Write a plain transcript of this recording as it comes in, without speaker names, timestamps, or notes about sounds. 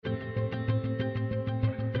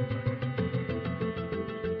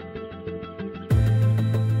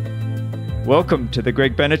Welcome to the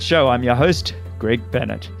Greg Bennett Show. I'm your host, Greg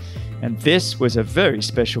Bennett. And this was a very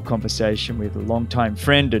special conversation with a longtime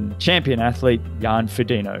friend and champion athlete, Jan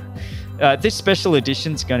FRODENO. This special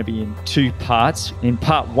edition is going to be in two parts. In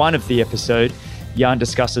part one of the episode, Jan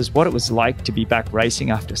discusses what it was like to be back racing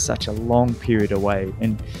after such a long period away.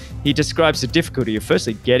 And he describes the difficulty of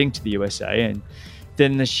firstly getting to the USA and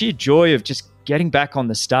then the sheer joy of just getting back on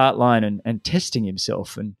the start line and testing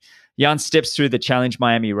himself. And Jan steps through the Challenge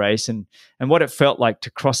Miami race and what it felt like to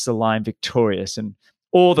cross the line victorious and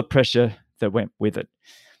all the pressure that went with it.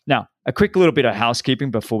 Now, a quick little bit of housekeeping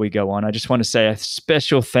before we go on. I just want to say a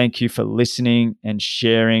special thank you for listening and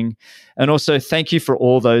sharing. And also thank you for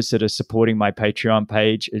all those that are supporting my Patreon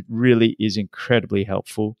page. It really is incredibly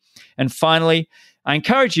helpful. And finally, I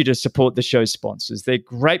encourage you to support the show's sponsors. They're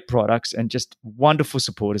great products and just wonderful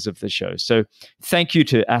supporters of the show. So thank you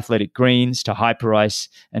to Athletic Greens, to Hyperice,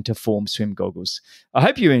 and to Form Swim Goggles. I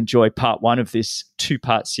hope you enjoy part one of this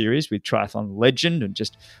two-part series with triathlon legend and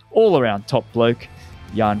just all-around top bloke,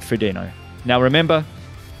 Jan FRODENO. Now remember,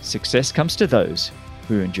 success comes to those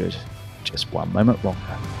who endure just one moment longer.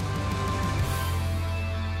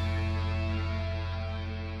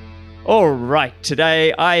 All right,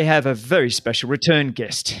 today I have a very special return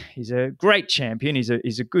guest. He's a great champion, he's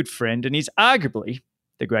a good friend, and he's arguably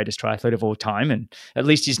the greatest triathlete of all time, and at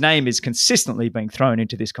least his name is consistently being thrown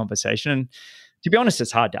into this conversation. And to be honest,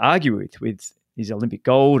 it's hard to argue with his Olympic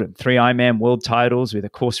gold and 3 Ironman world titles with a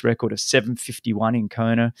course record of 7:51 in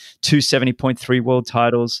Kona, 2:70.3 world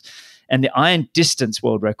titles, and the iron distance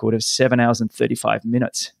world record of 7 hours and 35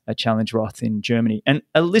 minutes at Challenge Roth in Germany, and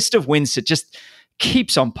a list of wins that just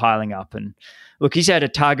keeps on piling up. And look, he's had a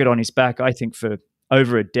target on his back, I think, for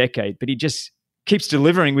over a decade, but he just keeps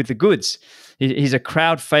delivering with the goods. He's a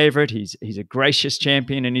crowd favorite. He's a gracious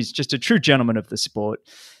champion, and he's just a true gentleman of the sport.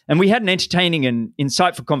 And we had an entertaining and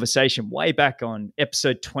insightful conversation way back on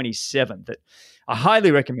episode 27 that I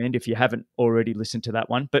highly recommend if you haven't already listened to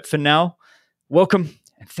that one. But for now, welcome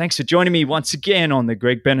and thanks for joining me once again on the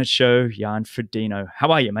Greg Bennett Show, Jan FRODENO.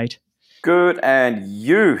 How are you, mate? Good, and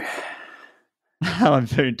you? I'm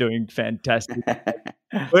doing fantastic.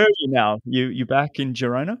 Where are you now? You back in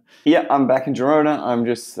Girona? Yeah, I'm back in Girona. I'm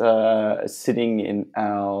just sitting in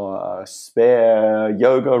our spare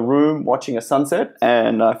yoga room watching a sunset,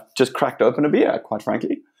 and I've just cracked open a beer, quite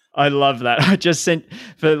frankly. I love that.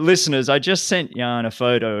 For listeners, I just sent Jan a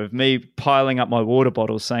photo of me piling up my water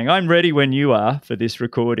bottles saying, I'm ready when you are for this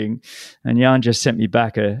recording. And Jan just sent me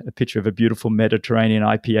back a picture of a beautiful Mediterranean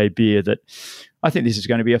IPA beer that I think this is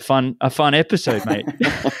going to be a fun episode, mate.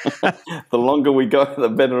 The longer we go, the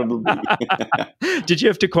better it'll be. Did you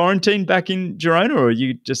have to quarantine back in Girona, or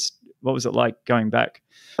what was it like going back?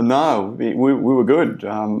 No, we were good.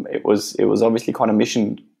 It was obviously quite a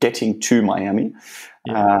mission getting to Miami,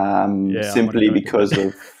 simply because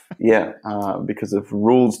of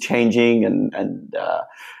rules changing and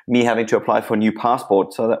me having to apply for a new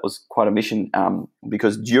passport. So that was quite a mission,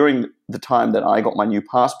 because during the time that I got my new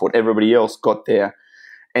passport, everybody else got their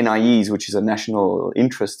NIEs, which is a national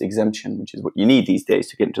interest exemption, which is what you need these days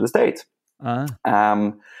to get into the States.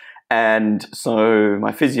 And so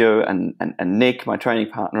my physio and Nick, my training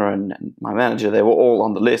partner, and my manager, they were all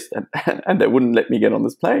on the list, and they wouldn't let me get on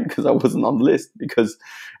this plane because I wasn't on the list, because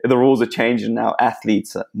the rules are changed and now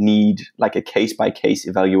athletes need like a case-by-case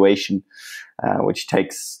evaluation, which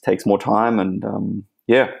takes more time. And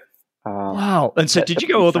wow. And so did you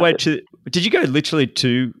go all the way did you go literally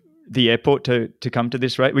to the airport to come to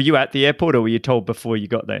this race? Were you at the airport, or were you told before you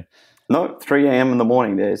got there? No, 3 a.m. in the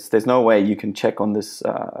morning. There's no way you can check on this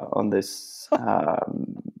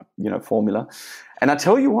formula. And I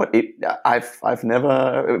tell you what, I've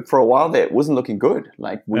never, for a while there, it wasn't looking good.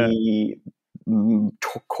 Like we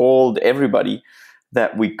called everybody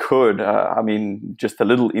that we could. Just a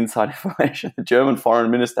little inside information. The German foreign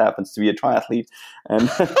minister happens to be a triathlete, and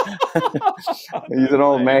he's an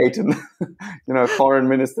old mate. And foreign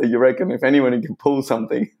minister, you reckon if anyone can pull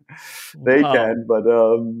something, they can. But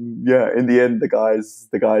in the end,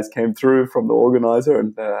 the guys came through from the organizer,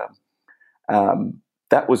 and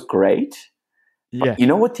that was great. Yeah. But you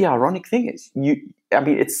know what the ironic thing is?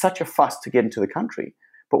 It's such a fuss to get into the country,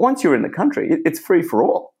 but once you're in the country, it's free for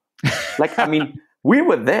all. We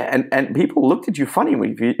were there, and people looked at you funny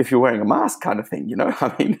if you're wearing a mask, kind of thing.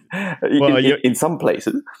 In some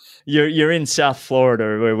places. You're in South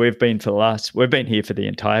Florida, where we've been here for the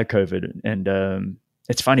entire COVID, and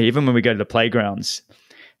it's funny. Even when we go to the playgrounds,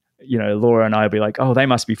 Laura and I will be like, "Oh, they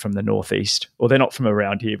must be from the Northeast, or they're not from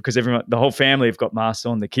around here," because the whole family have got masks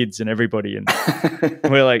on, the kids and everybody, and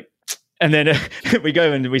we're like, and then we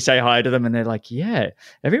go and we say hi to them, and they're like, "Yeah,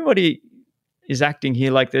 everybody." is acting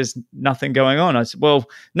here like there's nothing going on. I said, well,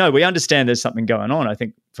 no, we understand there's something going on. I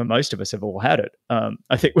think for most of us have all had it.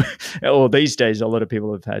 I think these days, a lot of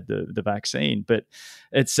people have had the vaccine, but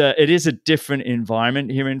it is a different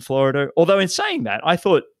environment here in Florida. Although in saying that, I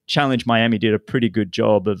thought Challenge Miami did a pretty good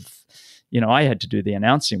job of, I had to do the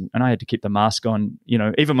announcing and I had to keep the mask on,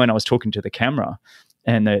 even when I was talking to the camera,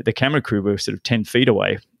 and the camera crew were sort of 10 feet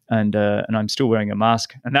away, and I'm still wearing a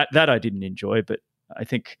mask, and that I didn't enjoy, but I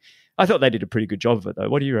thought they did a pretty good job of it though.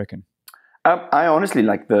 What do you reckon? I honestly,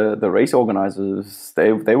 like, the race organizers,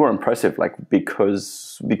 they were impressive, like,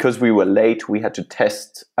 because we were late, we had to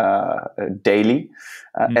test daily,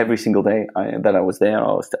 every single day that I was there.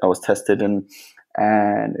 I was tested, and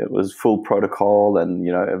it was full protocol,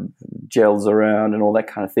 and gels around and all that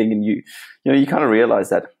kind of thing, and you kind of realize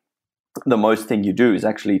that the most thing you do is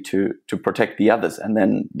actually to protect the others. And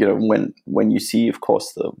then when you see, of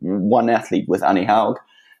course, the one athlete with Annie Haug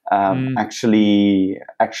actually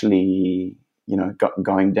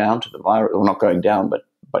going down to the virus, or not going down, but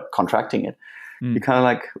contracting it, you're kind of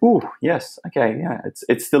like, oh yes, okay, yeah,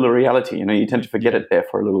 it's still a reality. You tend to forget it there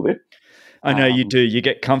for a little bit. I know you do. You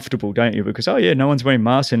get comfortable, don't you? Because, oh yeah, no one's wearing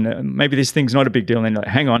masks, and maybe this thing's not a big deal. And then like,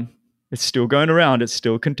 hang on, it's still going around. It's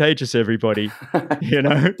still contagious, everybody.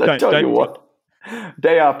 I tell you what,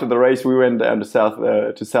 day after the race, we went down to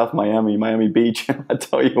South Miami Beach. I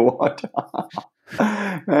tell you what,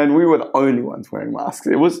 and we were the only ones wearing masks.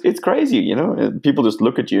 It's crazy, people just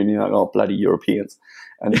look at you and you're like, oh, bloody Europeans.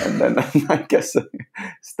 And then I guess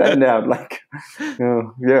stand out like,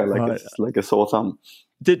 right. Like a sore thumb.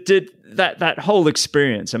 Did that whole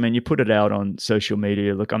experience, I mean, you put it out on social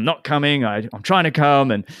media, look, I'm not coming, I'm trying to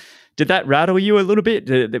come, and did that rattle you a little bit?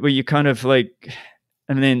 Were you kind of like,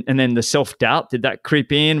 and then the self-doubt, did that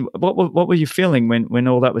creep in? What were you feeling when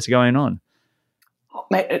all that was going on? Oh,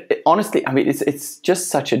 mate, honestly, I mean, it's just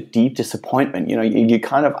such a deep disappointment. You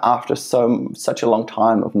kind of, after such a long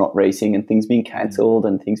time of not racing and things being cancelled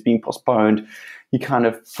and things being postponed, you kind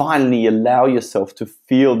of finally allow yourself to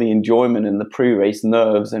feel the enjoyment and the pre-race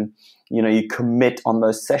nerves, and you commit on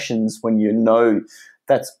those sessions when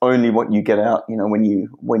that's only what you get out.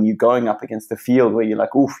 When you're going up against the field where you're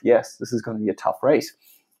like, oof, yes, this is going to be a tough race,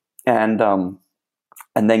 and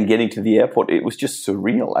then getting to the airport, it was just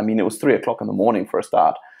surreal. I mean, it was 3:00 in the morning for a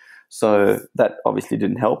start, so that obviously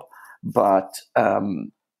didn't help. But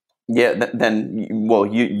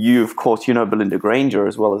you of course, Belinda Granger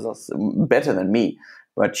as well as us better than me,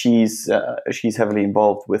 but she's heavily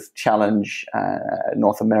involved with Challenge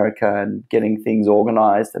North America and getting things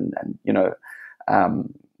organized and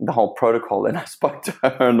the whole protocol. And I spoke to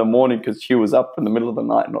her in the morning because she was up in the middle of the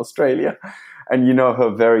night in Australia, and her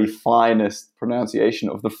very finest pronunciation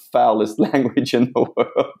of the foulest language in the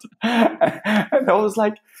world. And I was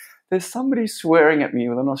like, there's somebody swearing at me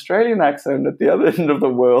with an Australian accent at the other end of the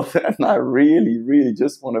world, and I really, really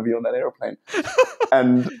just want to be on that airplane.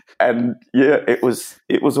 and yeah, it was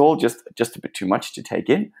all just a bit too much to take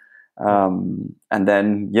in. And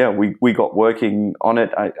then we got working on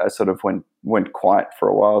it. I sort of went quiet for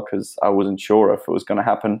a while because I wasn't sure if it was going to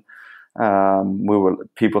happen.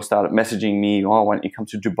 People started messaging me, oh, why don't you come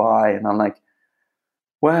to Dubai? And I'm like,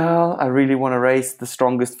 well, I really want to race the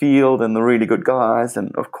strongest field and the really good guys,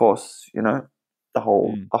 and of course, the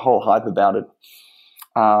whole hype about it.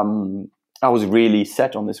 I was really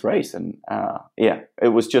set on this race, and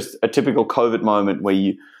it was just a typical COVID moment where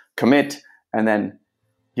you commit and then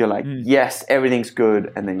you're like, yes, everything's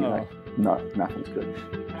good, and then you're like, no, nothing's good.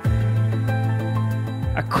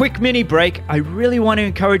 A quick mini break. I really want to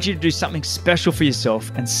encourage you to do something special for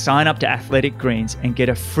yourself and sign up to Athletic Greens and get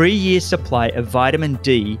a free year supply of vitamin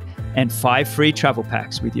D and 5 free travel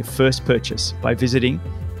packs with your first purchase by visiting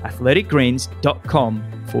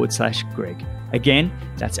athleticgreens.com/Greg. Again,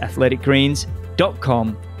 that's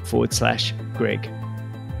athleticgreens.com/Greg.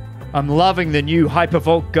 I'm loving the new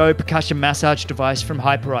HyperVolt Go percussion massage device from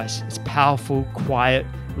Hyperice. It's powerful, quiet,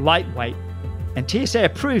 lightweight, and TSA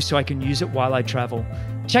approved so I can use it while I travel.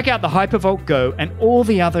 Check out the HyperVolt Go and all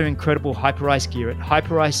the other incredible Hyperice gear at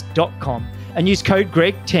hyperice.com and use code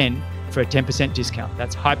GREG10 for a 10% discount.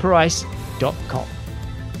 That's hyperice.com.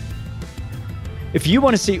 If you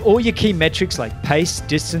want to see all your key metrics like pace,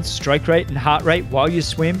 distance, stroke rate, and heart rate while you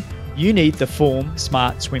swim, you need the Form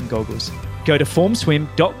Smart Swim Goggles. Go to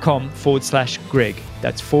formswim.com/Greg.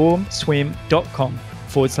 That's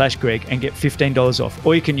formswim.com/Greg and get $15 off.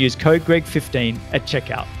 Or you can use code GREG15 at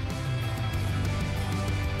checkout.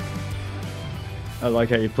 I like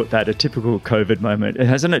how you put that, a typical COVID moment.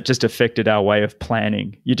 Hasn't it just affected our way of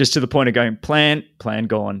planning? You're just to the point of going, plan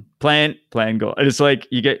gone, plan gone. And it's like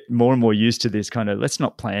you get more and more used to this kind of, let's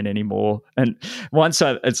not plan anymore. And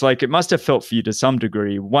it's like it must have felt for you to some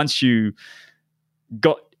degree, once you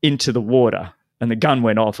got into the water and the gun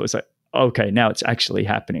went off, it was like, okay, now it's actually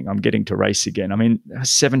happening. I'm getting to race again. I mean,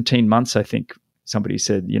 17 months, I think somebody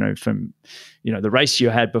said, from, the race you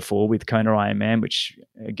had before with Kona Ironman, which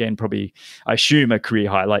again, probably, I assume a career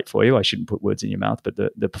highlight for you. I shouldn't put words in your mouth, but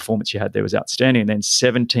the performance you had there was outstanding. And then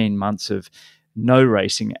 17 months of no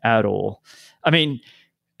racing at all. I mean,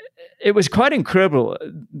 it was quite incredible,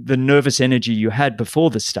 the nervous energy you had before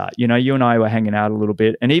the start. You and I were hanging out a little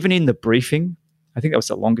bit. And even in the briefing, I think that was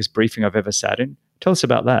the longest briefing I've ever sat in. Tell us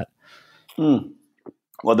about that.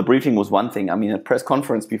 Well, the briefing was one thing. I mean, a press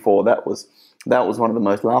conference before, that was one of the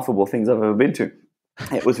most laughable things I've ever been to.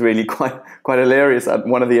 It was really quite hilarious.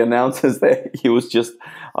 One of the announcers there, he was just,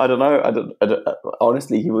 I don't know,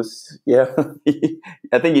 honestly, he was,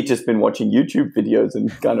 I think he'd just been watching YouTube videos and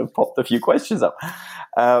kind of popped a few questions up.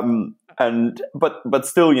 But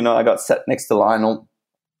still, I got sat next to Lionel,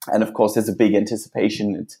 and of course, there's a big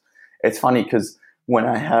anticipation. It's funny because when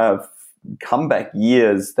I have comeback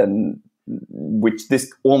years, then which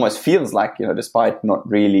this almost feels like, despite not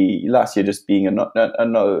really last year just being a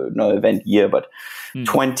no event year, but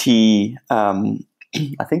 20, I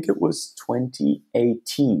think it was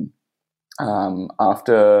 2018,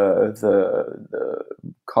 after the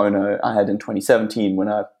Kona I had in 2017 when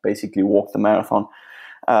I basically walked the marathon.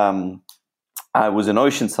 I was in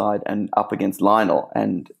Oceanside and up against Lionel,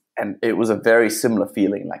 and it was a very similar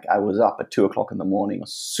feeling. Like I was up at 2:00 in the morning, I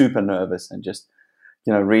was super nervous and just,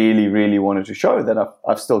 really, really wanted to show that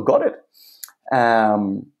I've still got it.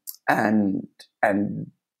 And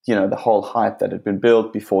the whole hype that had been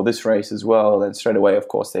built before this race as well. And straight away, of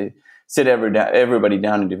course, they sit everybody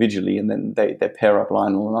down individually, and then they pair up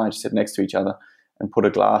Lionel and I to sit next to each other and put a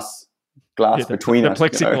glass between us. The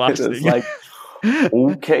plexiglass thing. It's like,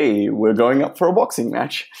 okay, we're going up for a boxing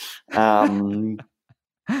match.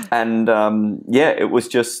 It was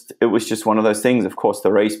just one of those things. Of course,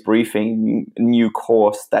 the race briefing, new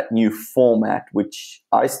course, that new format, which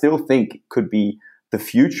I still think could be the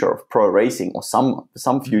future of pro racing, or some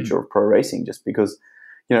future of pro racing, just because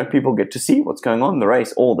people get to see what's going on in the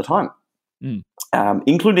race all the time,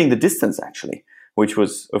 including the distance actually, which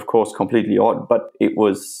was of course completely odd, but it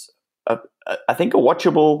was I think a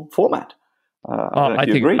watchable format. I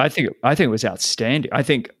think it was outstanding.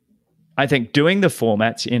 I think doing the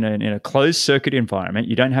formats in a closed circuit environment,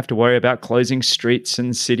 you don't have to worry about closing streets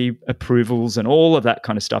and city approvals and all of that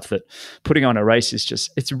kind of stuff that putting on a race is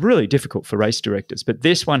just, it's really difficult for race directors. But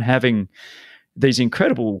this one, having these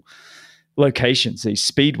incredible locations, these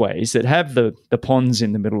speedways that have the ponds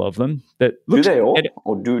in the middle of them. That looks, do they all?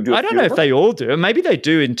 Or do I don't know if they all do. Maybe they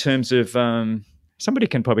do in terms of somebody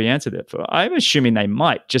can probably answer that. I'm assuming they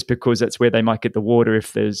might, just because that's where they might get the water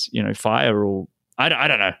if there's fire, or I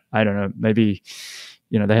don't know. Maybe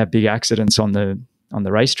they have big accidents on the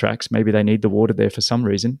racetracks. Maybe they need the water there for some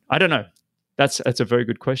reason. I don't know. That's a very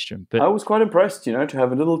good question. But I was quite impressed, to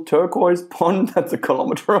have a little turquoise pond that's 1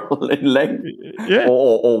 kilometer in length,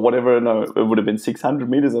 or whatever. No, it would have been 600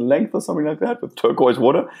 meters in length or something like that, with turquoise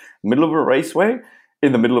water, middle of a raceway,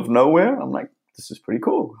 in the middle of nowhere. I'm like, this is pretty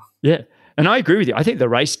cool. Yeah, and I agree with you. I think the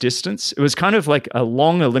race distance, it was kind of like a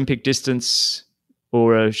long Olympic distance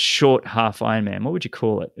or a short half Ironman. What would you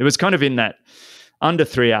call it? It was kind of in that under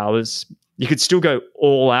 3 hours. You could still go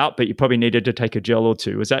all out, but you probably needed to take a gel or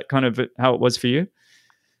two. Was that kind of how it was for you?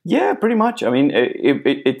 Yeah, pretty much. I mean,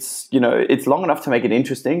 it's it's long enough to make it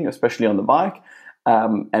interesting, especially on the bike,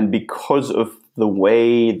 and because of the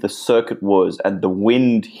way the circuit was and the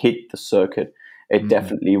wind hit the circuit, it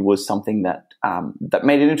definitely was something that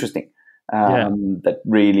made it interesting. That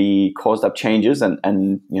really caused up changes,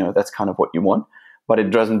 and that's kind of what you want. But it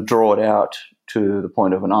doesn't draw it out to the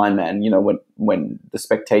point of an Ironman, when the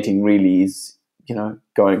spectating really is,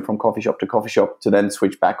 going from coffee shop to coffee shop to then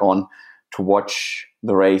switch back on to watch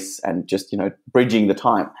the race and just, bridging the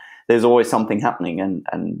time. There's always something happening, and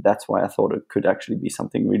that's why I thought it could actually be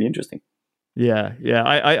something really interesting. Yeah.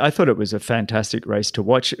 I thought it was a fantastic race to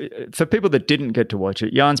watch. For people that didn't get to watch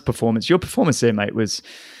it, Jan's performance, your performance there, mate, was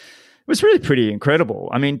really pretty incredible.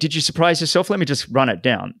 I mean, did you surprise yourself? Let me just run it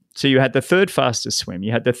down. So you had the third fastest swim,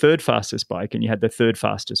 you had the third fastest bike, and you had the third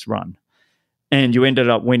fastest run. And you ended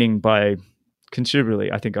up winning by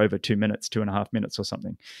considerably, I think over 2 minutes, 2.5 minutes or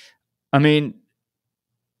something. I mean,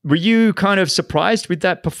 were you kind of surprised with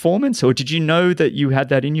that performance, or did you know that you had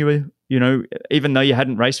that in you, even though you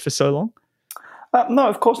hadn't raced for so long? No,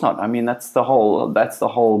 of course not. I mean, that's the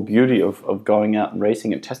whole beauty of going out and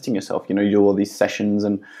racing and testing yourself. You do all these sessions,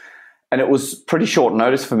 and it was pretty short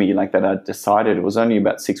notice for me. Like that, I decided it was only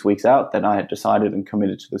about 6 weeks out that I had decided and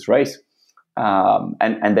committed to this race,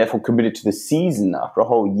 and therefore committed to the season after a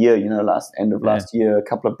whole year. Last year, a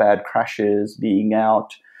couple of bad crashes, being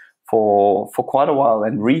out for quite a while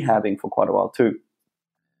and rehabbing for quite a while too.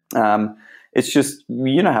 It's just,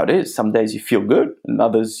 how it is. Some days you feel good and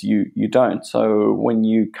others you don't. So when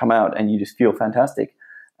you come out and you just feel fantastic,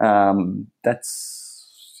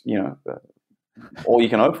 that's, all you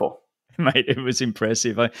can hope for. Mate, it was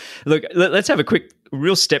impressive. Look, let's have a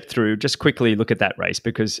real step through, just quickly look at that race,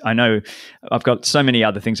 because I know I've got so many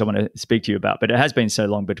other things I want to speak to you about, but it has been so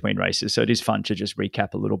long between races. So it is fun to just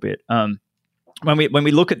recap a little bit. When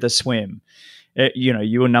we look at the swim,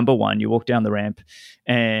 you were number one. You walk down the ramp,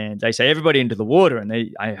 and they say everybody into the water. And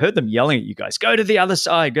I heard them yelling at you guys, "Go to the other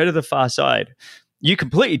side, go to the far side." You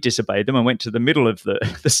completely disobeyed them and went to the middle of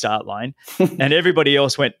the start line, and everybody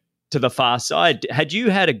else went to the far side. Had you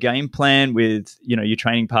had a game plan with your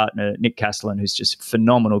training partner Nick Castellan, who's just a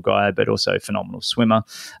phenomenal guy, but also a phenomenal swimmer,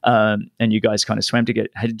 and you guys kind of swam together?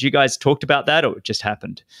 Had you guys talked about that, or it just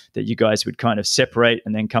happened that you guys would kind of separate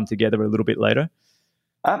and then come together a little bit later?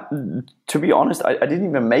 To be honest, I didn't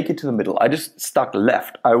even make it to the middle. I just stuck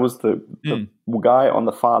left. I was the guy on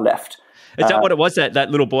the far left. Is that what it was? That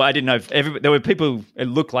little boy? I didn't know if there were people it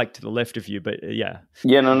looked like to the left of you, but yeah.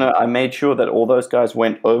 Yeah, no. I made sure that all those guys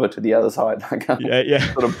went over to the other side. Like,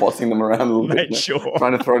 sort of bossing them around a little bit. Sure.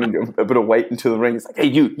 Trying to throw a bit of weight into the ring. It's like, hey,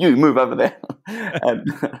 you move over there. And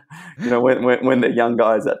when they're young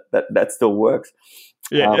guys, that still works.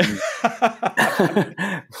 Yeah.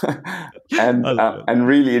 And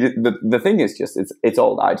really, the thing is just it's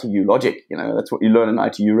old ITU logic. That's what you learn in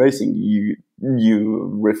ITU racing.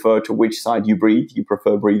 You refer to which side you breathe. You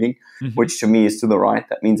prefer breathing, which to me is to the right.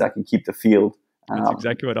 That means I can keep the field. That's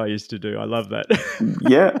exactly what I used to do. I love that.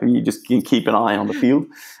 Yeah, you keep an eye on the field,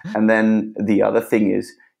 and then the other thing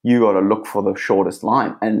is, you got to look for the shortest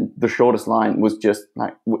line. And the shortest line was just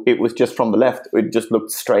from the left. It just looked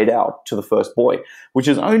straight out to the first buoy, which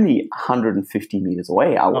is only 150 meters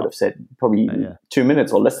away. I would have said probably 2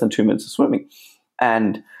 minutes or less than 2 minutes of swimming.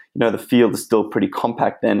 And, the field is still pretty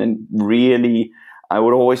compact then. And really, I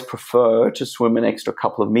would always prefer to swim an extra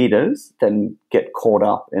couple of meters than get caught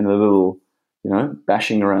up in a little,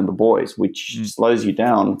 bashing around the buoys, which slows you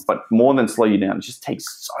down. But more than slow you down, it just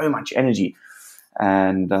takes so much energy.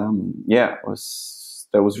 And there was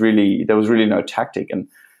really no tactic. And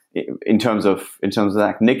in terms of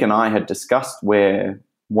that, Nick and I had discussed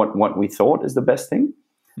what we thought is the best thing.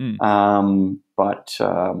 But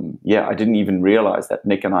I didn't even realize that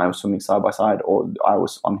Nick and I were swimming side by side, or I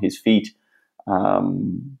was on his feet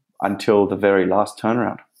until the very last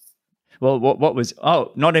turnaround. Well, what was?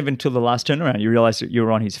 Oh, not even till the last turnaround you realized that you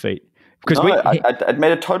were on his feet. Because I'd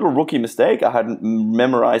made a total rookie mistake. I hadn't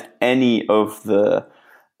memorized any of the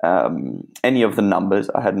numbers.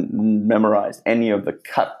 I hadn't memorized any of the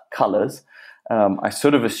colors. I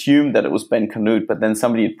sort of assumed that it was Ben Canute, but then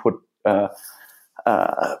somebody had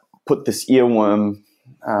put this earworm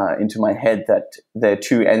into my head that they're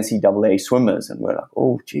two NCAA swimmers, and we're like,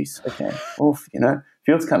 oh, geez, okay, oof,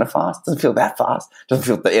 feels kind of fast. Doesn't feel that fast. Doesn't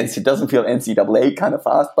feel NCAA kind of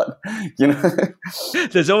fast, but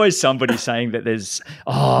There's always somebody saying that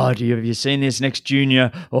have you seen this next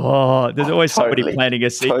junior? Oh, there's always somebody planting a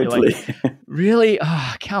seed. Totally. Like, really?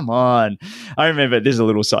 Oh, come on. I remember, there's a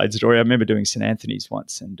little side story. I remember doing St. Anthony's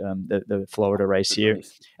once, and the Florida race here,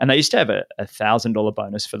 and they used to have a $1,000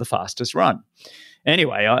 bonus for the fastest run.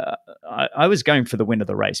 Anyway, I was going for the win of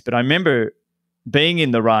the race, but I remember being in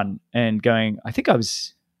the run and going, I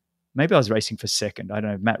was racing for second. I don't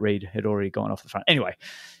know, Matt Reed had already gone off the front. Anyway,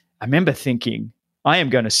 I remember thinking, I am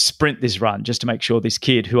going to sprint this run just to make sure this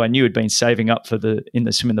kid, who I knew had been saving up in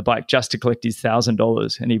the swim and the bike just to collect his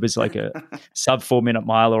 $1,000, and he was like a sub 4 minute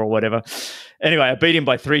miler or whatever. Anyway, I beat him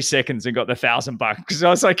by 3 seconds and got the $1,000 because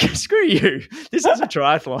I was like, screw you, this is a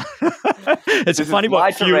triathlon. It's funny what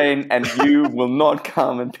my terrain, and you will not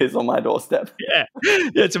come and piss on my doorstep. Yeah,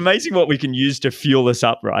 it's amazing what we can use to fuel us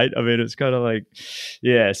up, right? I mean, it's kind of like,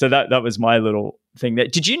 so that was my little thing there.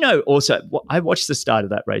 Did you know also, I watched the start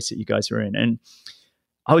of that race that you guys were in, and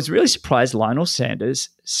I was really surprised Lionel Sanders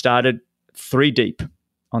started 3 deep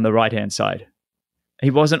on the right-hand side.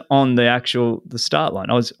 He wasn't on the start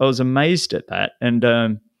line. I was amazed at that.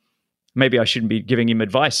 And maybe I shouldn't be giving him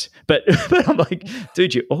advice, but I'm like,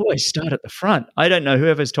 dude, you always start at the front. I don't know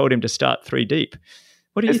whoever's told him to start 3 deep.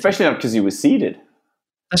 What do you Especially not because he was seeded.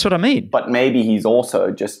 That's what I mean. But maybe he's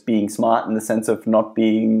also just being smart in the sense of not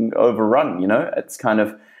being overrun, It's kind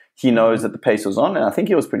of, he knows that the pace was on, and I think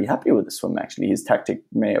he was pretty happy with the swim. Actually, his tactic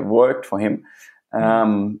may have worked for him.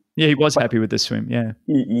 Yeah, he was happy with the swim. Yeah,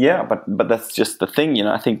 yeah, but that's just the thing.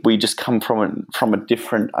 I think we just come from a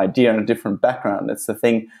different idea and a different background. That's the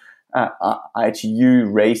thing. ITU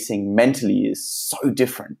racing mentally is so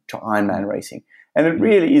different to Ironman racing, and it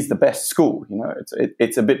really is the best school.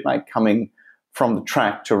 It's a bit like coming from the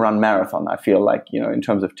track to run marathon. I feel like, in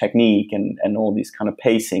terms of technique and all these kind of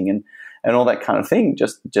pacing and all that kind of thing,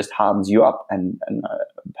 just hardens you up, and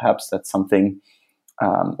perhaps that's something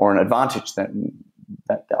or an advantage that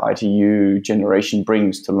the ITU generation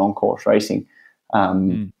brings to long course racing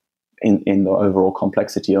in the overall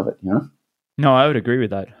complexity of it. No, I would agree with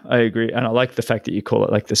that. I agree. And I like the fact that you call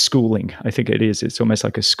it like the schooling. I think it is. It's almost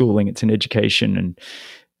like a schooling. It's an education. And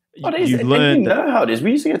you learn. And you know how it is.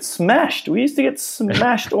 We used to get smashed.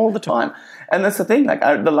 All the time. And that's the thing. Like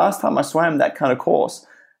the last time I swam that kind of course,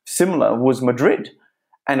 similar, was Madrid.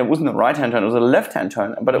 And it wasn't a right-hand turn. It was a left-hand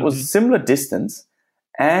turn. But it was a similar distance.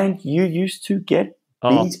 And you used to get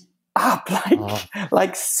beat up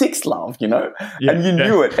like six love, Yeah, and you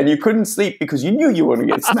knew it, and you couldn't sleep because you knew you were going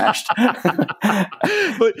to get smashed.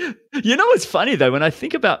 But what's funny though, when I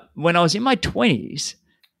think about when I was in my 20s,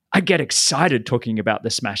 I get excited talking about the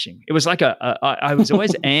smashing. It was like I was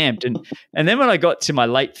always amped, and then when I got to my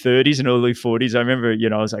late 30s and early 40s, I remember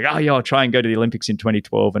I was like, oh yeah, I'll try and go to the Olympics in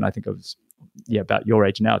 2012, and I think I was about your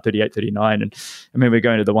age now, 38, 39, and I remember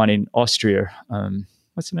going to the one in Austria.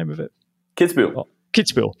 What's the name of it?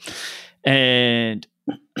 Kitzbühel. And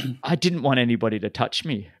I didn't want anybody to touch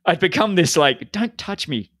me. I'd become this like, don't touch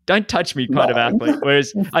me kind of athlete.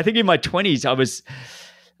 Whereas I think in my 20s, I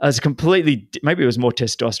was completely, maybe it was more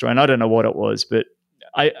testosterone. I don't know what it was, but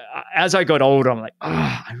as I got older, I'm like,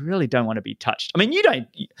 I really don't want to be touched. I mean, you don't,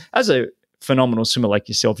 as a phenomenal swimmer like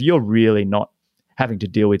yourself, you're really not having to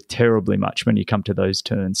deal with terribly much when you come to those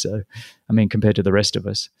turns. So, I mean, compared to the rest of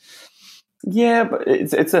us. Yeah, but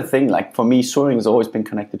it's a thing. Like for me, swimming has always been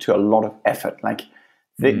connected to a lot of effort. Like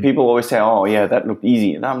people always say, "Oh, yeah, that looked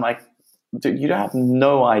easy," and I'm like, "Dude, you have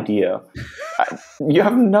no idea. You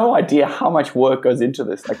have no idea how much work goes into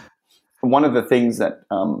this." Like one of the things that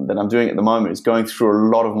I'm doing at the moment is going through a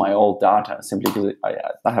lot of my old data, simply because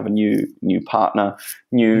I have a new partner,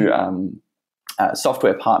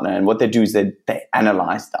 software partner, and what they do is they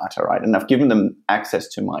analyze data, right? And I've given them access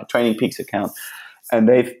to my Training Peaks account. And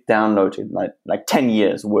they've downloaded like 10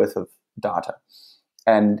 years worth of data.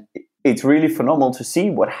 And it's really phenomenal to see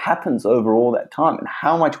what happens over all that time and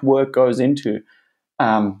how much work goes into,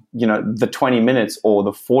 the 20 minutes or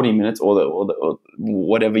the 40 minutes or the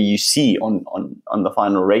whatever you see on the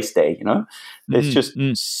final race day, There's just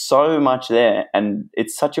so much there. And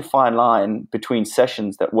it's such a fine line between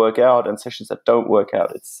sessions that work out and sessions that don't work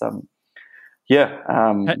out. It's,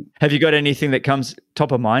 have you got anything that comes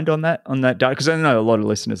top of mind on that data? Because I know a lot of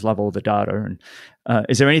listeners love all the data. And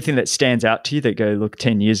is there anything that stands out to you that go, look,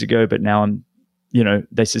 10 years ago, but now I'm,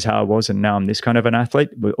 this is how I was, and now I'm this kind of an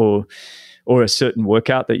athlete, or a certain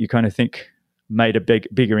workout that you kind of think made a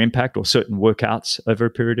bigger impact, or certain workouts over a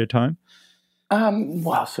period of time? I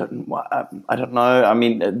don't know. I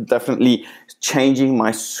mean, definitely changing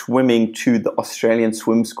my swimming to the Australian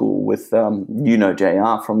swim school with,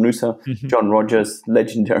 JR from Noosa, John Rogers,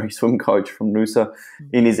 legendary swim coach from Noosa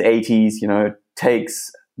in his 80s,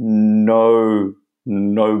 takes no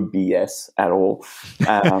BS at all,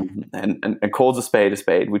 and calls a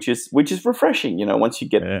spade, which is refreshing. Once you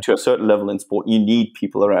get to a certain level in sport, you need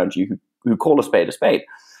people around you who call a spade,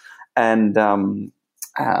 and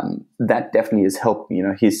that definitely has helped.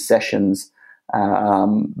 His sessions,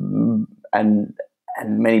 and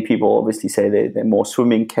many people obviously say they're more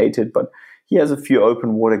swimming catered, but he has a few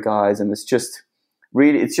open water guys, and it's just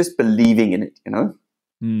believing in it.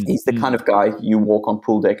 He's the kind of guy you walk on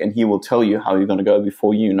pool deck and he will tell you how you're going to go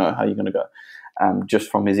before you know how you're going to go,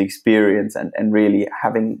 just from his experience, and really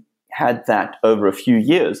having had that over a few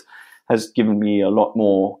years has given me a lot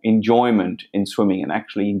more enjoyment in swimming and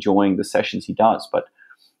actually enjoying the sessions he does. But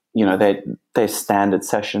they're standard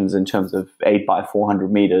sessions in terms of 8 by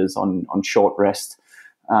 400 meters on short rest,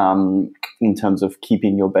 in terms of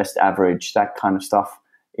keeping your best average. That kind of stuff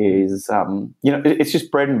is, it's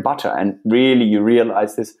just bread and butter. And really, you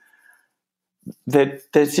realize that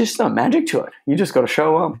there's just no magic to it. You just got to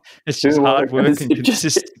show up. It's just hard work and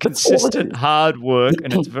consistent hard work,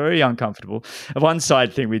 and it's very uncomfortable. One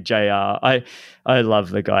side thing with JR, I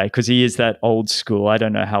love the guy because he is that old school. I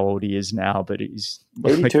don't know how old he is now, but he's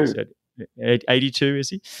 82. Like you said, 82, is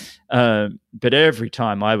he? But every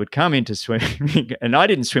time I would come into swimming, and I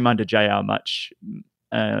didn't swim under JR much,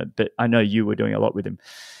 but I know you were doing a lot with him.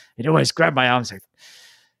 He'd always grab my arm and say,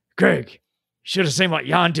 "Greg, should have seen what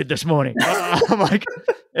Jan did this morning. I'm like,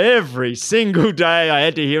 every single day I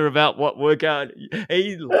had to hear about what workout.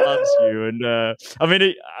 He loves you. And I mean,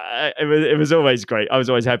 it was always great. I was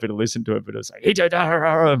always happy to listen to it, but it was like,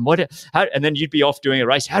 and then you'd be off doing a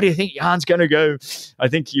race. How do you think Jan's going to go? I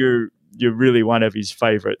think you're really one of his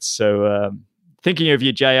favorites. So thinking of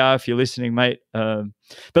you, JR, if you're listening, mate.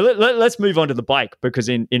 But let's move on to the bike, because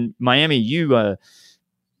in Miami, you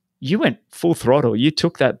went full throttle. You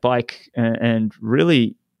took that bike and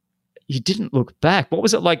really, you didn't look back. What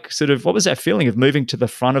was it like? What was that feeling of moving to the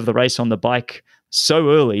front of the race on the bike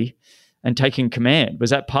so early and taking command? Was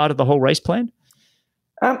that part of the whole race plan?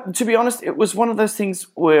 To be honest, it was one of those things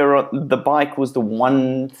where the bike was the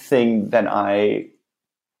one thing that I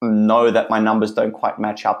know that my numbers don't quite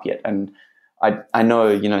match up yet. And I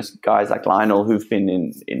know, guys like Lionel who've been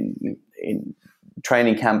in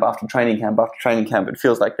training camp after training camp after training camp. It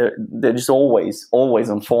feels like they're just always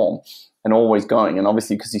on form and always going. And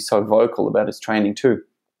obviously, because he's so vocal about his training too,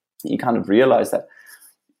 you kind of realize that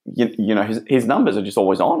his numbers are just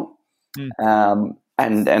always on.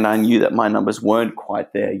 And I knew that my numbers weren't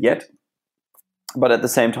quite there yet, but at the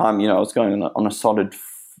same time, I was going on a solid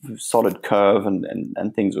curve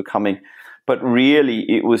and things were coming. But really,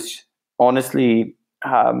 it was honestly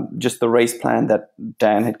just the race plan that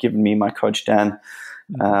Dan had given me, my coach Dan,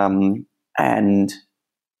 and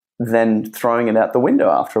then throwing it out the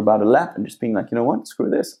window after about a lap and just being like, you know what,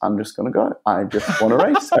 screw this. I'm just going to go. I just want to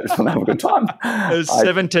race. I just want to have a good time. There's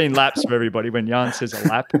 17 laps for everybody when Jan says a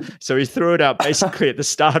lap. So he threw it out basically at the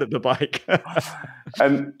start of the bike.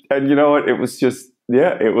 and you know what? It was just,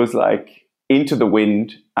 it was like into the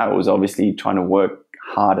wind. I was obviously trying to work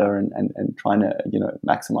harder and trying to,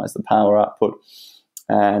 maximize the power output.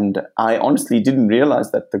 And I honestly didn't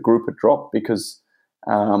realize that the group had dropped because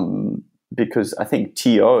I think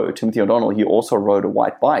Timothy O'Donnell, he also rode a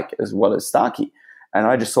white bike as well as Starkey. And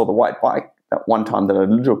I just saw the white bike that one time that I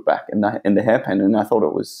looked back in the hairpin, and I thought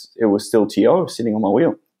it was still T.O. sitting on my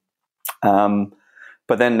wheel.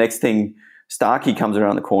 But then next thing, Starkey comes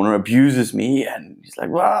around the corner, abuses me, and he's like,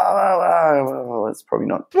 wow, that's probably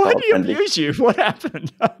not Why did he abuse you? What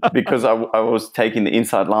happened? Because I was taking the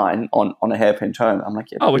inside line on a hairpin turn. I'm like,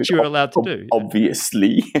 what you were allowed to do.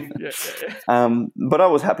 Obviously. But I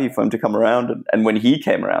was happy for him to come around, and when he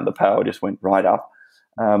came around, the power just went right up,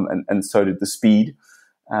 and so did the speed,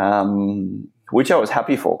 which I was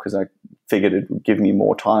happy for because I figured it would give me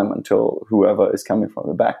more time until whoever is coming from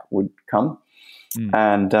the back would come.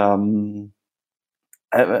 And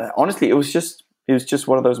honestly, it was just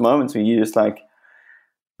one of those moments where you just like,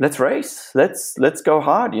 let's race, let's go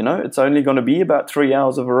hard. It's only going to be about 3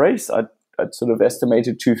 hours of a race. I'd sort of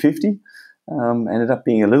estimated 250, ended up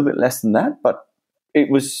being a little bit less than that, but it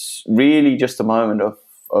was really just a moment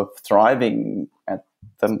of thriving at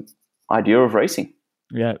the idea of racing.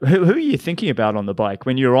 Yeah. Who are you thinking about on the bike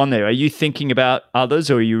when you're on there? Are you thinking about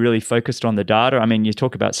others, or are you really focused on the data? I mean, you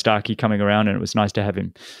talk about Starkey coming around, and it was nice to have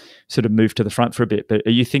him sort of move to the front for a bit. But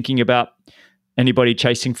are you thinking about anybody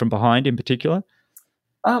chasing from behind in particular?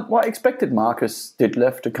 Well, I expected Marcus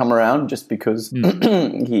Ditlev to come around just because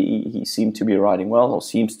he seemed to be riding well, or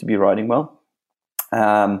seems to be riding well.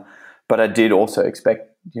 But I did also expect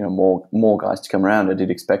more guys to come around. I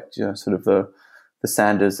did expect sort of the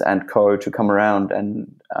Sanders and co to come around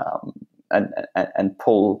and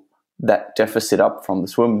pull that deficit up from the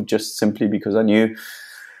swim, just simply because I knew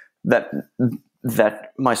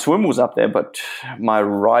that my swim was up there, but my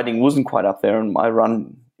riding wasn't quite up there, and my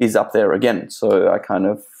run is up there again. So I kind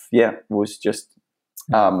of was just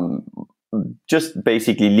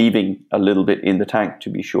basically leaving a little bit in the tank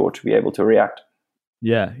to be sure to be able to react.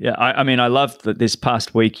 Yeah. I mean, I love that this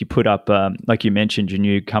past week you put up, like you mentioned, your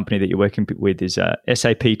new company that you're working with is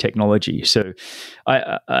SAP Technology. So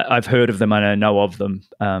I've heard of them and I know of them.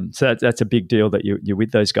 So that's a big deal that you're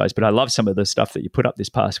with those guys. But I love some of the stuff that you put up this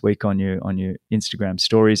past week on your Instagram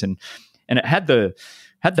stories, and it had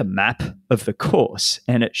the map of the course,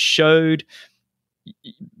 and it showed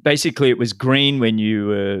basically it was green when you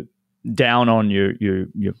were down on your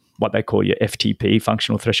what they call your FTP,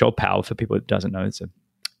 functional threshold power, for people that doesn't know.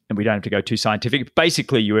 And we don't have to go too scientific.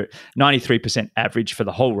 Basically, you were 93% average for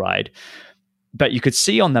the whole ride. But you could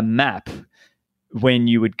see on the map when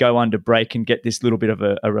you would go under brake and get this little bit of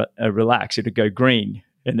a relax, it would go green.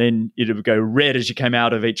 And then it would go red as you came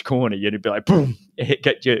out of each corner. You'd be like, boom,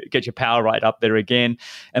 get your power right up there again.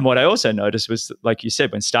 And what I also noticed was, like you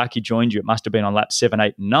said, when Starkey joined you, it must have been on lap 7,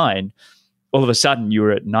 8, and 9. All of a sudden, you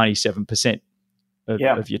were at 97%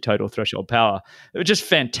 of your total threshold power. It was just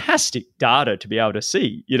fantastic data to be able to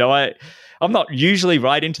see. I'm not usually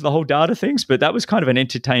right into the whole data things, but that was kind of an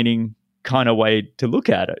entertaining kind of way to look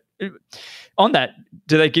at it. On that,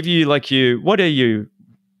 do they give you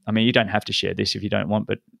I mean, you don't have to share this if you don't want,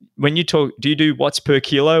 but when you talk, do you do watts per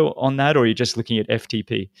kilo on that, or are you just looking at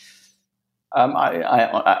FTP?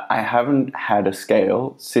 I haven't had a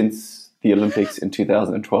scale since the Olympics in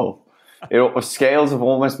 2012. Scales have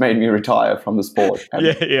almost made me retire from the sport. And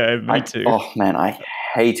me too. Oh man, I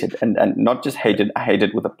hate it, and not just hate it, I hate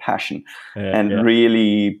it with a passion.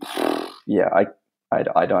 Really,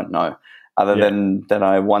 I don't know. Other than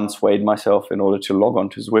I once weighed myself in order to log on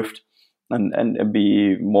to Zwift and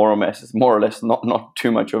be more or less not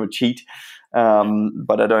too much of a cheat.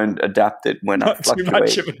 But I don't adapt it when I fluctuate. Not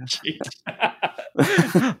too much of a cheat.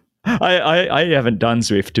 I haven't done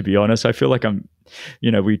Zwift, to be honest. I feel like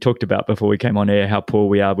we talked about before we came on air how poor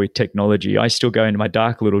we are with technology. I still go into my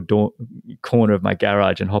dark little corner of my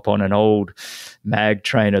garage and hop on an old mag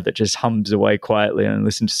trainer that just hums away quietly and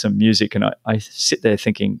listen to some music. And I sit there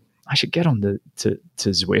thinking, I should get on to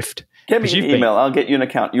Zwift. Get me an email. I'll get you an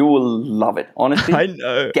account. You will love it. Honestly, I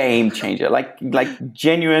know. Game changer. Like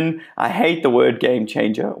genuine. I hate the word game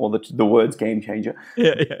changer or the words game changer.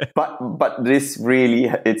 Yeah. But this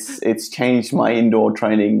really, it's changed my indoor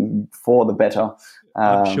training for the better.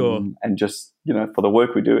 I'm sure. And just, for the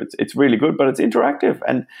work we do, it's really good, but it's interactive.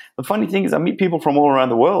 And the funny thing is I meet people from all around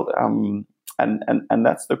the world. And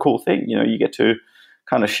that's the cool thing. You get to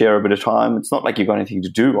kind of share a bit of time. It's not like you've got anything to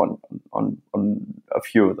do on a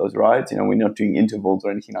few of those rides. We're not doing intervals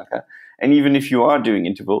or anything like that. And even if you are doing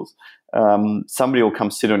intervals, somebody will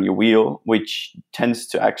come sit on your wheel, which tends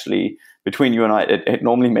to actually, between you and I, it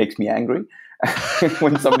normally makes me angry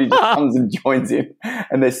when somebody just comes and joins in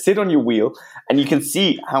and they sit on your wheel and you can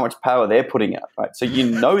see how much power they're putting out, right? So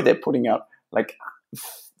they're putting out like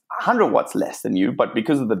 100 watts less than you, but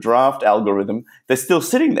because of the draft algorithm, they're still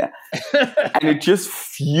sitting there. And it just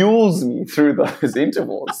fuels me through those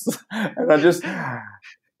intervals. And I just,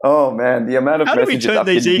 oh man, the amount of How do we turn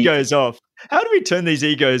these egos off? How do we turn these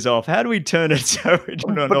egos off? How do we turn it so it's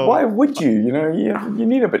not But why would you? You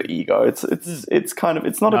need a bit of ego. It's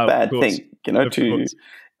not a bad thing,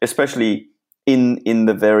 especially in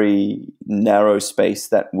the very narrow space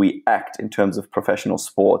that we act in terms of professional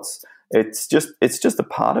sports. It's just a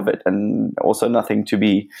part of it, and also nothing to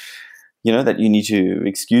be, that you need to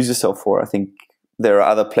excuse yourself for. I think there are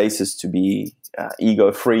other places to be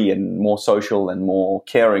ego-free and more social and more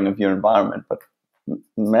caring of your environment. But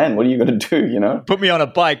man, what are you going to do? Put me on a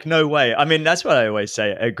bike? No way. I mean, that's what I always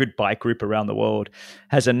say. A good bike group around the world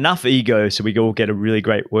has enough ego so we all get a really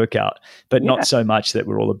great workout, but not so much that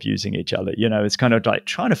we're all abusing each other. It's kind of like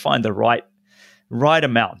trying to find the right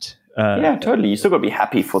amount. Yeah, totally. You still got to be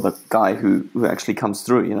happy for the guy who actually comes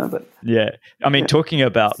through, But yeah, I mean, talking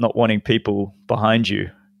about not wanting people behind you,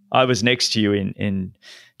 I was next to you in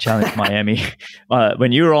Challenge Miami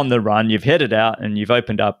when you were on the run. You've headed out and you've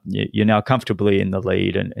opened up. You're now comfortably in the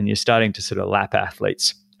lead, and you're starting to sort of lap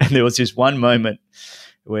athletes. And there was this one moment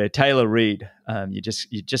where Taylor Reid, you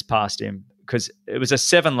just passed him because it was a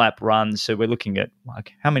 7-lap run. So we're looking at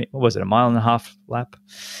like how many? What was it? A mile and a half lap?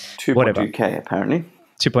 2.2K apparently.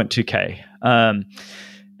 2.2K. And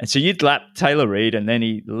so you'd lapped Taylor Reid, and then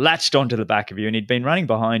he latched onto the back of you, and he'd been running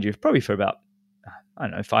behind you probably for about,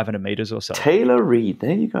 500 meters or so. Taylor Reid,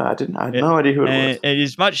 there you go. I had no idea who it was. And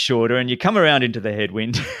he's much shorter, and you come around into the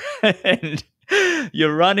headwind, and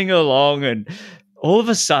you're running along, and all of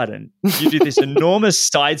a sudden you do this enormous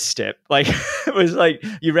sidestep. Like it was like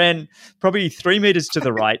you ran probably 3 meters to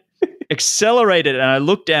the right, accelerated, and I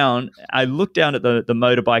looked down at the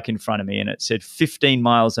motorbike in front of me, and it said 15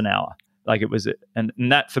 miles an hour. Like it was, and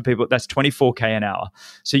that for people, that's 24K an hour.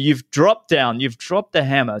 So you've dropped the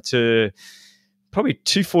hammer to probably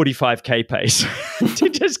 245K pace to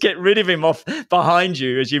just get rid of him off behind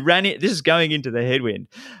you as you ran it. This is going into the headwind.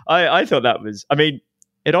 I thought that was,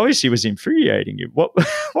 it obviously was infuriating you. What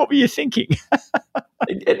were you thinking?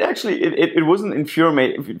 It wasn't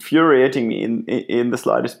infuriating me in the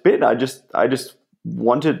slightest bit. I just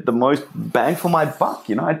wanted the most bang for my buck.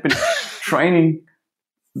 I've been training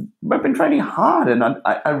hard, and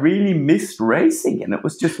I really missed racing, and it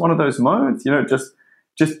was just one of those moments.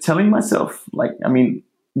 Just telling myself,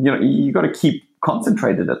 you got to keep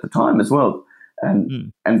concentrated at the time as well,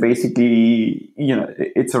 and basically,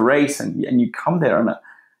 it's a race, and you come there, and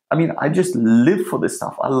I just live for this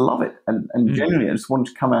stuff. I love it. And genuinely, I just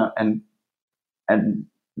wanted to come out and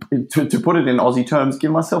to put it in Aussie terms,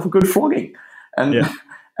 give myself a good flogging. And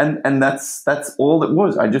that's all it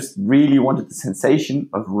was. I just really wanted the sensation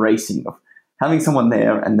of racing, of having someone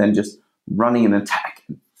there and then just running an attack.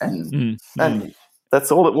 And that's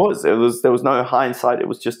all it was. There was no hindsight. It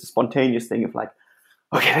was just a spontaneous thing of like,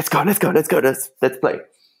 okay, let's go, let's play.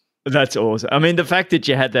 That's awesome. I mean, the fact that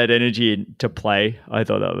you had that energy to play, I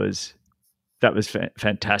thought that was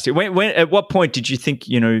fantastic. When at what point did you think,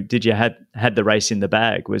 did you had the race in the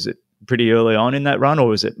bag? Was it pretty early on in that run, or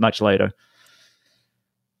was it much later?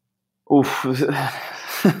 Oof.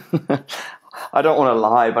 I don't want to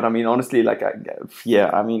lie, but I mean, honestly,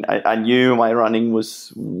 I knew my running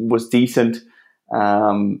was decent,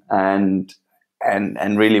 and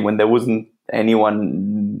really, when there wasn't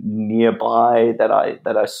anyone nearby that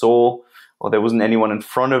I saw, or there wasn't anyone in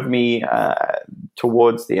front of me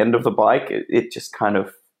towards the end of the bike, it just kind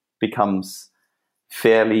of becomes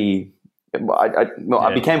fairly.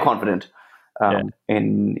 I became confident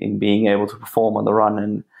in being able to perform on the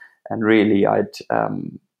run, and really, I'd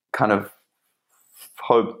kind of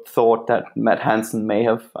thought that Matt Hansen may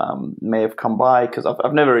have come by, because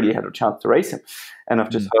I've never really had a chance to race him, and I've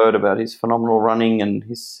just heard about his phenomenal running and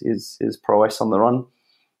his prowess on the run,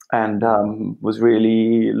 and was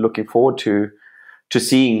really looking forward to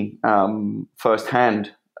seeing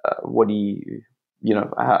firsthand what he,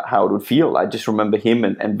 how it would feel. I just remember him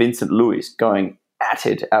and Vincent Lewis going at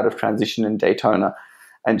it out of transition in Daytona,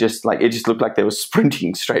 and just like it just looked like they were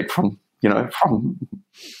sprinting straight from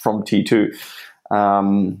T2.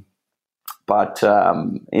 But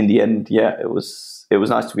in the end, it was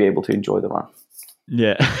nice to be able to enjoy the run.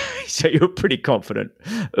 Yeah. So you were pretty confident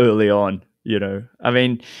early on, I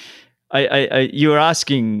mean, you were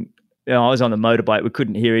asking, I was on the motorbike, we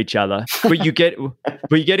couldn't hear each other. Were you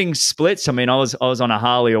getting splits? I mean, I was on a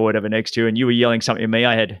Harley or whatever next to you, and you were yelling something at me.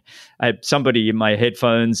 I had somebody in my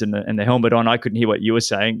headphones and the helmet on. I couldn't hear what you were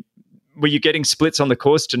saying. Were you getting splits on the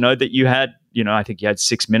course to know that you had, I think you had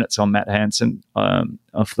 6 minutes on Matt Hansen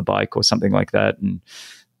off the bike or something like that? And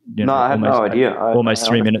no, I had no idea. Almost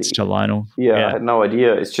 3 minutes to Lionel. Yeah, I had no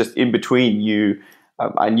idea. It's just in between you.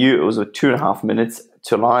 I knew it was 2.5 minutes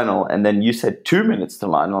to Lionel, and then you said 2 minutes to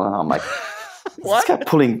Lionel, and I'm like, this guy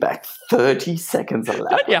pulling back 30 seconds a lap.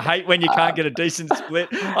 Don't you hate when you can't get a decent split?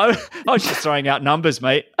 I was just throwing out numbers,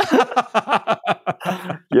 mate.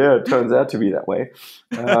 Yeah, it turns out to be that way.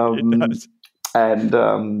 And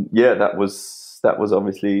that was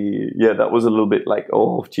obviously, that was a little bit like,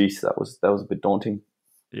 oh geez, that was a bit daunting.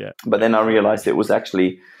 Yeah. But then I realized it was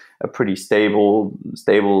actually a pretty stable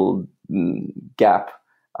gap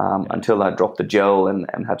until I dropped the gel and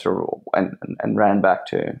had to and ran back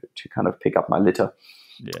to kind of pick up my litter.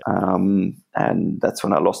 Yeah. And that's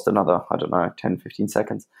when I lost another, 10, 15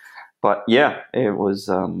 seconds. But it was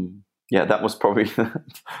that was probably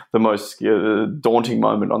the most daunting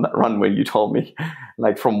moment on that run, when you told me,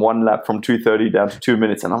 like, from one lap from 2:30 down to 2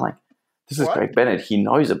 minutes, and I'm like, this is Greg Bennett. He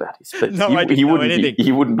knows about his splits. No, I didn't know anything.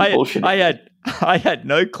 He wouldn't be bullshitting. I had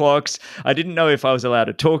no clocks. I didn't know if I was allowed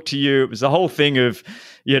to talk to you. It was the whole thing of,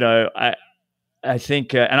 I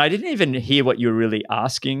think, and I didn't even hear what you were really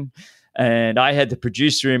asking. And I had the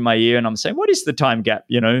producer in my ear, and I'm saying, what is the time gap,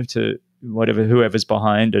 to whoever's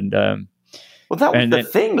behind? And well, that was the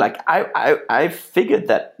thing. Like, I figured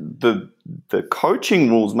that the coaching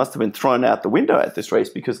rules must have been thrown out the window at this race,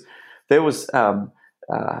 because there was Erin,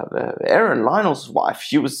 Lionel's wife.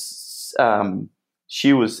 She was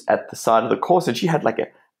at the side of the course, and she had like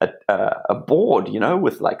a board,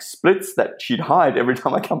 with like splits that she'd hide every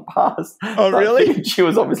time I come past. Oh, so really? She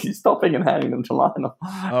was obviously stopping and handing them to Lionel.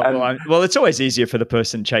 Well, it's always easier for the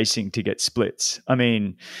person chasing to get splits. I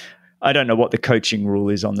mean, I don't know what the coaching rule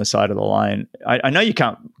is on the side of the line. I know you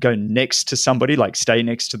can't go next to somebody, like stay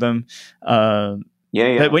next to them. But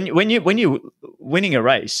when you're winning a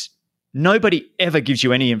race, nobody ever gives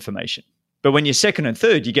you any information. But when you're second and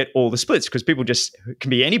third, you get all the splits, because people just can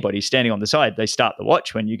be anybody standing on the side. They start the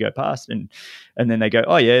watch when you go past, and then they go,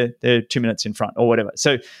 oh yeah, they're 2 minutes in front or whatever.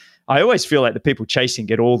 So I always feel like the people chasing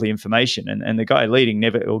get all the information, and the guy leading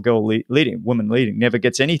woman leading never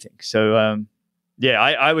gets anything. So I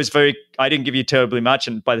didn't give you terribly much,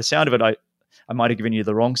 and by the sound of it, I might have given you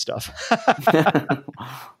the wrong stuff.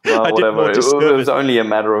 Well, whatever. It was only a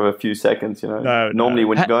matter of a few seconds, Normally,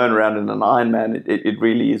 when you're going around in an Ironman, it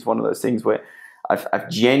really is one of those things where I've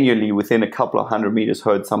genuinely, within a couple of 100 meters,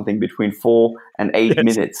 heard something between 4 and 8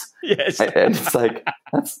 minutes. Yes. And it's like,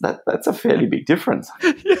 that's a fairly big difference.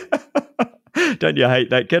 Yeah. Don't you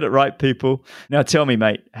hate that? Get it right, people. Now tell me,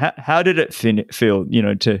 mate, how did it feel,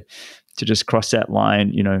 to just cross that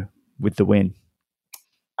line, with the win?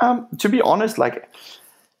 To be honest, like,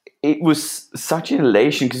 it was such an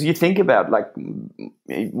elation, because you think about, like,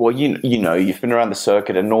 well, you've been around the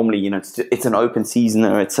circuit, and normally, it's an open season,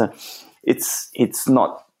 or it's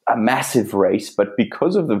not a massive race, but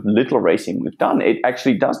because of the little racing we've done, it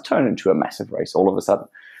actually does turn into a massive race all of a sudden.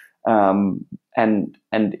 And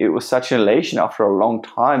it was such an elation after a long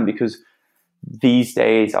time, because these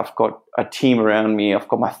days I've got a team around me, I've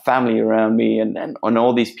got my family around me, and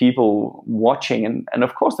all these people watching, and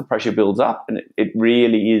of course the pressure builds up, and it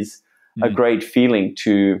really is a great feeling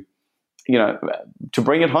to, you know, to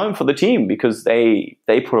bring it home for the team, because they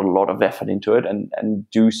put a lot of effort into it and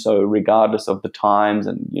do so regardless of the times,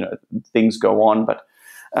 and, you know, things go on, but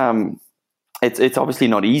it's obviously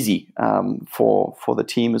not easy for the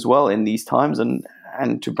team as well in these times,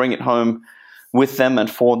 and to bring it home with them and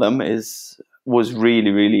for them was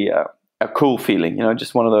really, really a cool feeling, you know,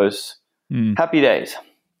 just one of those happy days.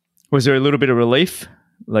 Was there a little bit of relief,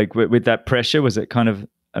 like with that pressure? Was it kind of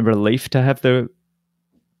a relief to have the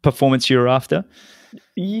performance you were after?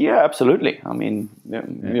 Yeah, absolutely. I mean,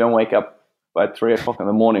 you don't wake up at 3 o'clock in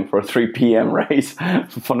the morning for a 3 p.m. race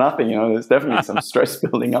for nothing. You know, there's definitely some stress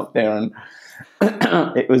building up there, and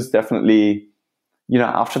it was definitely, you know,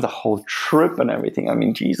 after the whole trip and everything. I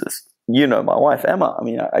mean, Jesus, you know, my wife Emma. I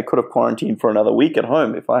mean, I could have quarantined for another week at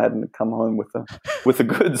home if I hadn't come home with the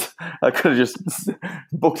goods. I could have just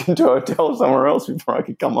booked into a hotel somewhere else before I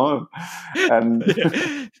could come home. And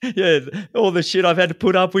yeah, all the shit I've had to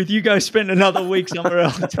put up with, you go spend another week somewhere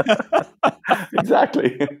else.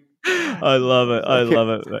 Exactly. I love it. I love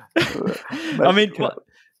it. I mean,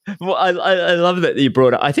 well, I love that you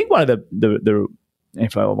brought up. I think one of the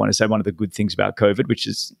if I want to say one of the good things about COVID, which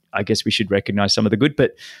is, I guess we should recognize some of the good,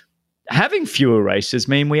 but having fewer races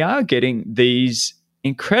mean we are getting these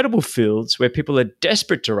incredible fields where people are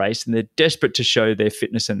desperate to race and they're desperate to show their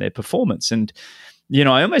fitness and their performance. And, you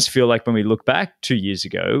know, I almost feel like when we look back 2 years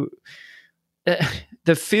ago,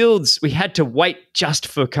 the fields, we had to wait just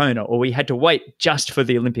for Kona, or we had to wait just for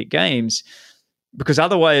the Olympic Games, because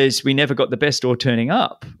otherwise we never got the best or turning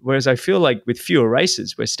up. Whereas I feel like with fewer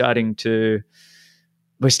races, we're starting to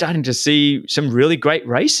see some really great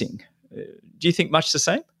racing. Do you think much the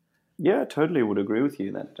same? Yeah, totally would agree with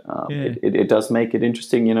you that it does make it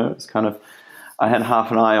interesting. You know, it's kind of, I had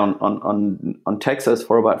half an eye on Texas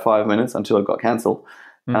for about 5 minutes until it got cancelled.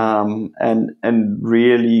 And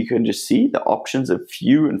really you can just see the options are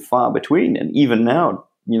few and far between. And even now,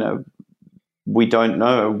 you know, we don't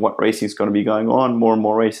know what racing is going to be going on. More and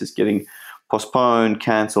more races getting postponed,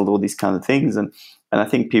 cancelled, all these kind of things. And I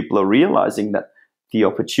think people are realizing that the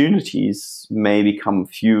opportunities may become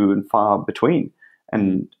few and far between.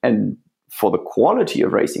 And for the quality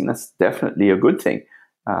of racing, that's definitely a good thing.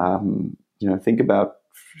 You know, think about,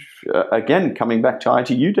 again, coming back to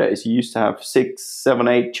ITU days, you used to have 6, 7,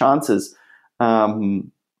 8 chances,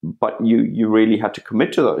 but you really had to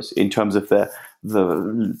commit to those in terms of the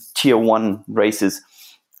tier 1 races,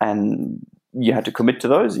 and you had to commit to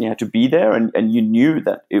those, and you had to be there, and you knew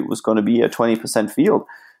that it was going to be a 20% field.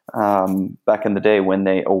 Back in the day when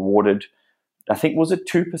they awarded, I think, was it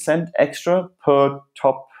 2% extra per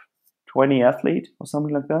top 20 athlete or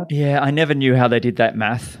something like that? Yeah, I never knew how they did that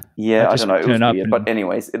math. Yeah, I don't know. It was weird. But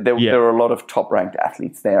anyways, there were a lot of top-ranked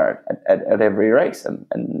athletes there at every race,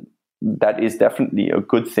 and that is definitely a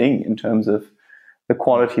good thing in terms of the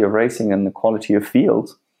quality of racing and the quality of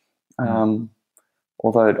fields.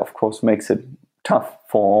 Although it, of course, makes it tough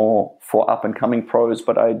for up-and-coming pros,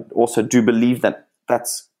 but I also do believe that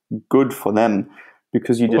that's good for them,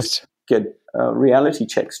 because you just get a reality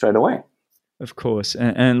check straight away. Of course.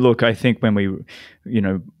 And look, I think when we, you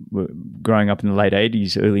know, were growing up in the late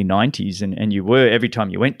 80s, early 90s, and you were, every time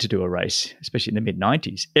you went to do a race, especially in the mid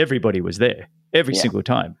 90s, everybody was there every single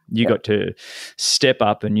time. You got to step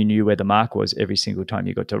up, and you knew where the mark was every single time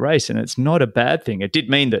you got to race. And it's not a bad thing. It did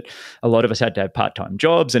mean that a lot of us had to have part-time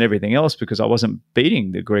jobs and everything else, because I wasn't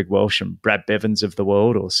beating the Greg Welsh and Brad Bevins of the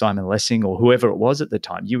world, or Simon Lessing, or whoever it was at the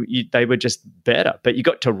time. They were just better, but you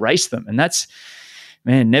got to race them. And that's,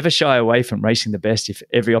 man, never shy away from racing the best if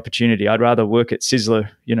every opportunity. I'd rather work at Sizzler,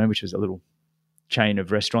 you know, which was a little chain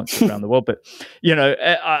of restaurants around the world, but, you know,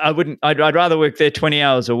 I'd rather work there 20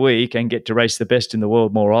 hours a week and get to race the best in the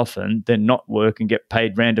world more often than not work and get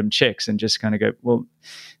paid random checks and just kind of go, well,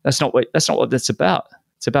 that's not what that's about.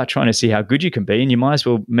 It's about trying to see how good you can be, and you might as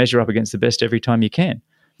well measure up against the best every time you can.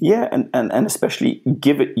 Yeah, and especially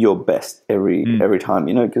give it your best every time,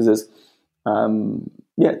 you know, because there's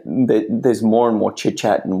there's more and more chit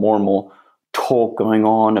chat and more talk going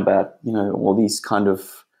on about, you know, all these kind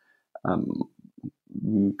of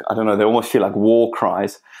I don't know, they almost feel like war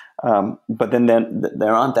cries, but then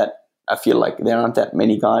there aren't that, I feel like there aren't that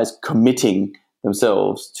many guys committing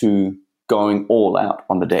themselves to going all out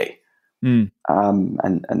on the day. And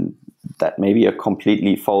that may be a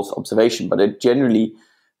completely false observation, but it generally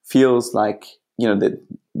feels like, you know, that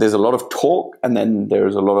there's a lot of talk, and then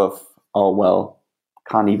there's a lot of, oh, well,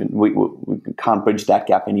 we can't bridge that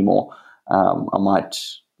gap anymore. I might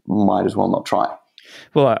as well not try.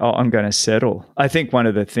 Well, I'm going to settle. I think one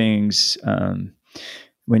of the things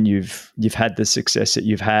when you've had the success that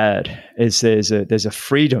you've had is there's a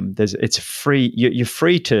freedom. It's free. You're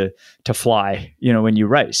free to fly. When you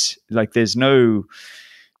race, like there's no,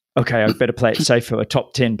 okay, I better play it safe for a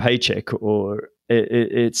top 10 paycheck, or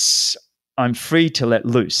it's I'm free to let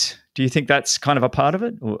loose. Do you think that's kind of a part of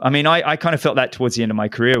it? I mean, I kind of felt that towards the end of my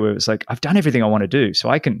career, where it was like, I've done everything I want to do, so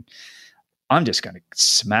I'm just going to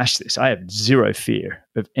smash this. I have zero fear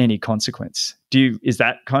of any consequence. Is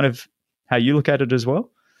that kind of how you look at it as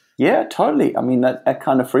well? Yeah, totally. I mean, that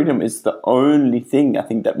kind of freedom is the only thing I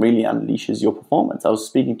think that really unleashes your performance. I was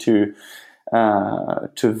speaking to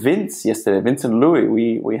Vince yesterday, Vince and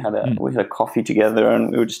Louis. We had a coffee together,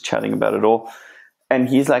 and we were just chatting about it all. And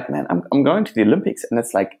he's like, man, I'm going to the Olympics, and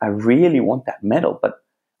it's like, I really want that medal, but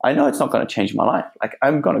I know it's not going to change my life. Like,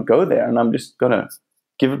 I'm going to go there, and I'm just going to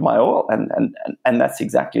give it my all, and that's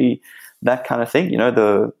exactly that kind of thing.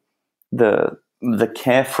 The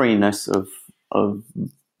carefreeness of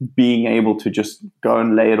being able to just go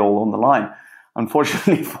and lay it all on the line.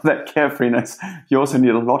 Unfortunately, for that carefreeness, you also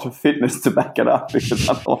need a lot of fitness to back it up, because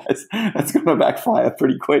otherwise it's going to backfire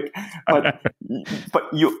pretty quick. But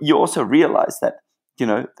you also realize that,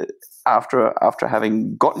 after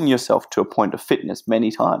having gotten yourself to a point of fitness many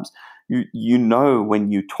times, you know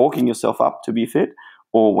when you're talking yourself up to be fit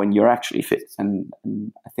or when you're actually fit. And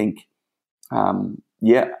I think,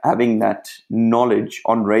 having that knowledge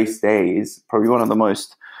on race day is probably one of the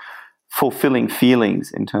most fulfilling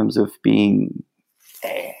feelings in terms of being,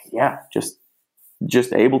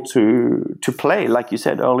 just able to play, like you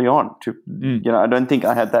said early on. I don't think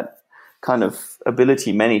I had that kind of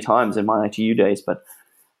ability many times in my ITU days, but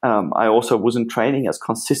I also wasn't training as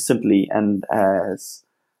consistently and as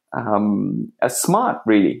smart,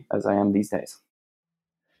 really, as I am these days.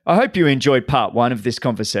 I hope you enjoyed part 1 of this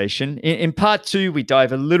conversation. In part 2, we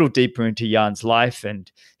dive a little deeper into Jan's life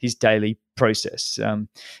and his daily process.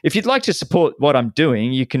 If you'd like to support what I'm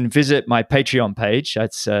doing, you can visit my Patreon page.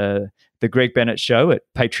 That's The Greg Bennett Show at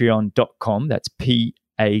patreon.com. That's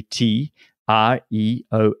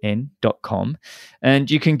patreon.com.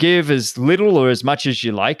 And you can give as little or as much as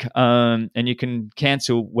you like, and you can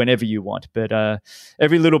cancel whenever you want. But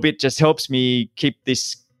every little bit just helps me keep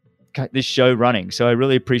this show running. So I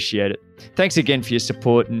really appreciate it. Thanks again for your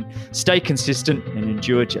support, and stay consistent and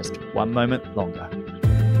endure just one moment longer.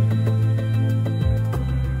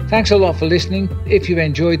 Thanks a lot for listening. If you've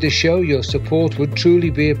enjoyed the show, your support would truly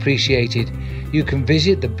be appreciated. You can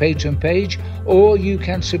visit the Patreon page, or you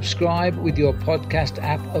can subscribe with your podcast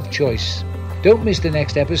app of choice. Don't miss the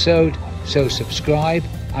next episode, so subscribe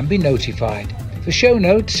and be notified. For show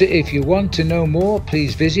notes, if you want to know more,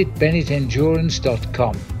 please visit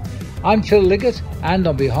bennettendurance.com. I'm Phil Liggett, and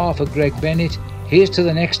on behalf of Greg Bennett, here's to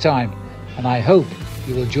the next time, and I hope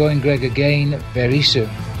you will join Greg again very soon.